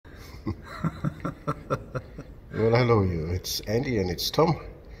Well, hello you. It's Andy and it's Tom.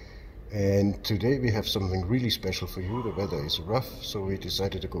 And today we have something really special for you. The weather is rough, so we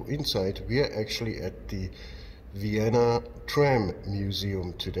decided to go inside. We are actually at the Vienna Tram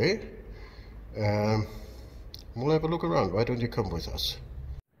Museum today. We'll have a look around. Why don't you come with us?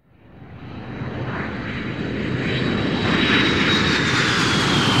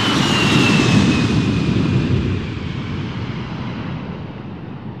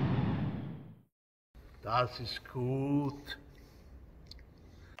 Das ist gut.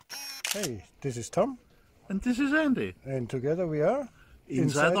 Hey, this is Tom. And this is Andy. And together we are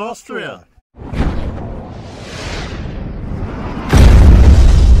Inside Austria.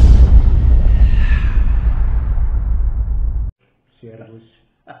 Servus.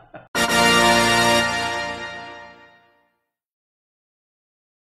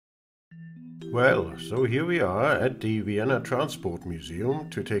 Well, so here we are at the Vienna Transport Museum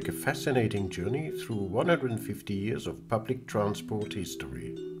to take a fascinating journey through 150 years of public transport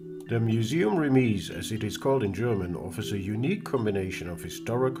history. The museum Remise, as it is called in German, offers a unique combination of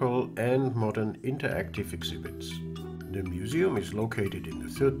historical and modern interactive exhibits. The museum is located in the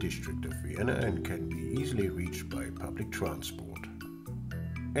 3rd district of Vienna and can be easily reached by public transport.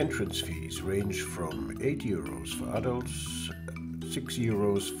 Entrance fees range from €8 for adults,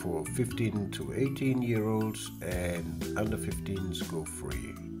 €6 for 15 to 18-year-olds, and under 15s go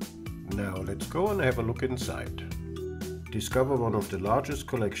free. Now let's go and have a look inside. Discover one of the largest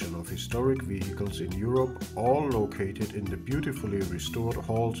collection of historic vehicles in Europe, all located in the beautifully restored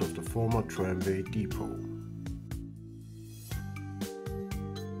halls of the former tramway depot.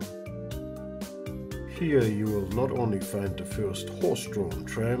 Here you will not only find the first horse-drawn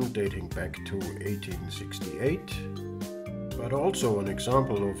tram dating back to 1868, but also an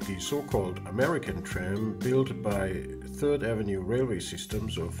example of the so-called American tram built by 3rd Avenue Railway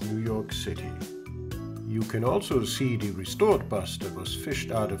Systems of New York City. You can also see the restored bus that was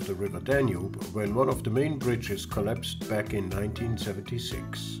fished out of the River Danube when one of the main bridges collapsed back in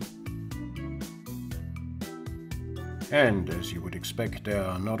 1976. And as you would expect, there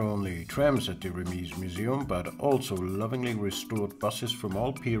are not only trams at the Remise Museum, but also lovingly restored buses from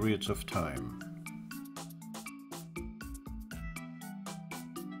all periods of time.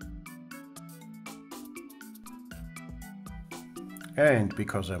 And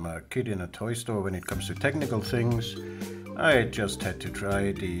because I'm a kid in a toy store when it comes to technical things, I just had to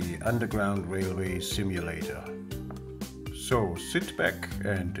try the Underground Railway Simulator. So sit back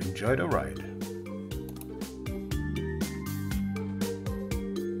and enjoy the ride.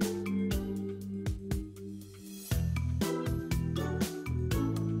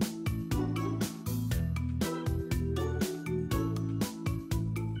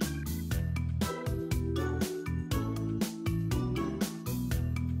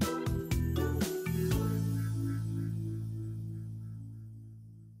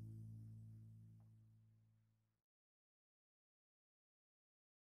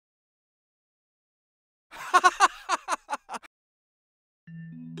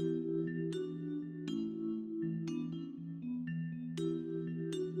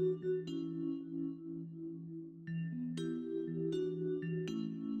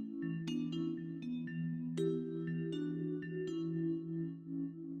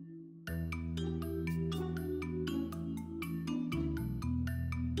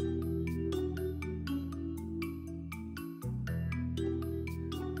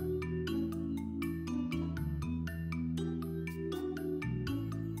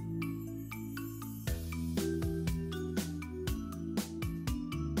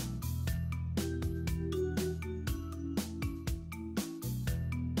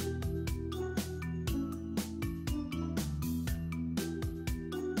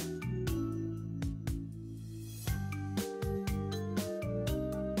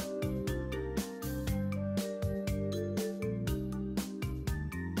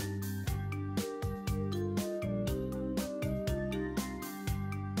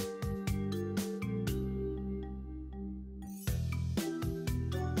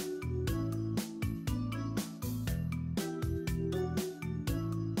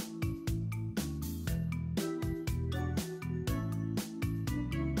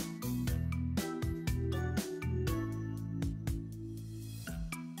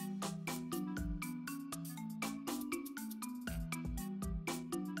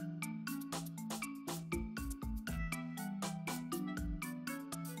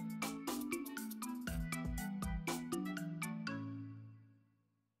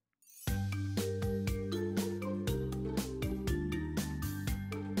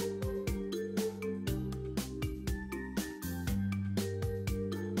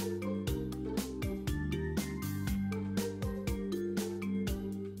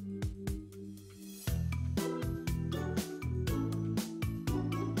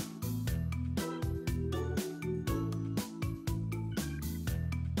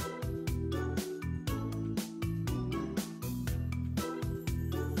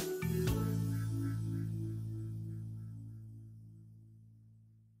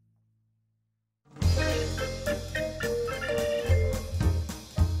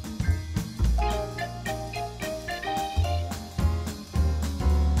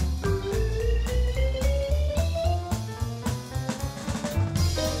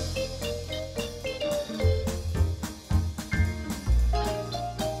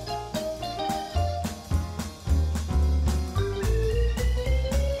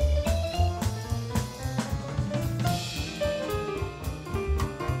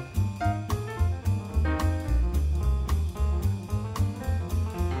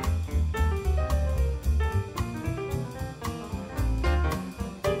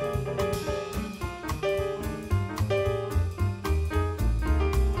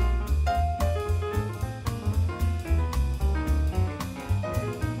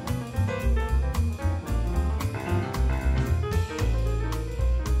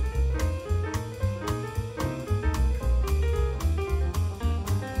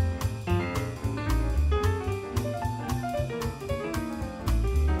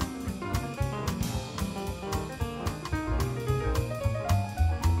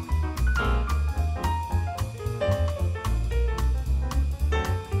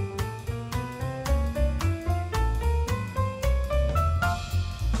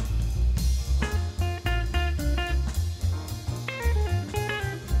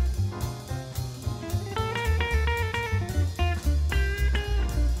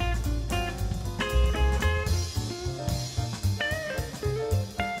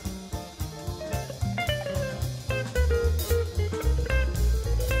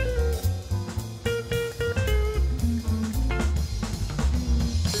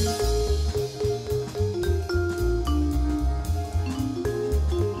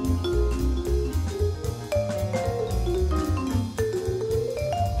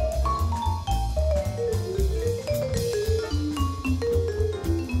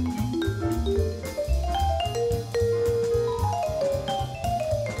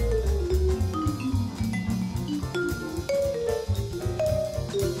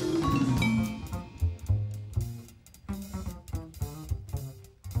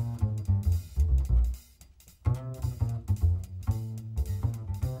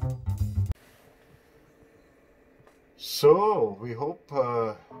 So, we hope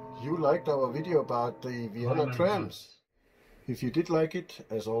you liked our video about the Vienna trams. If you did like it,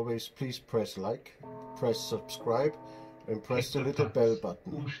 as always, please press like, press subscribe, and press the little bell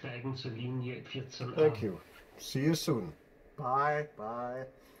button. Umsteigen zur Linie 14a. Thank you. See you soon. Bye. Bye.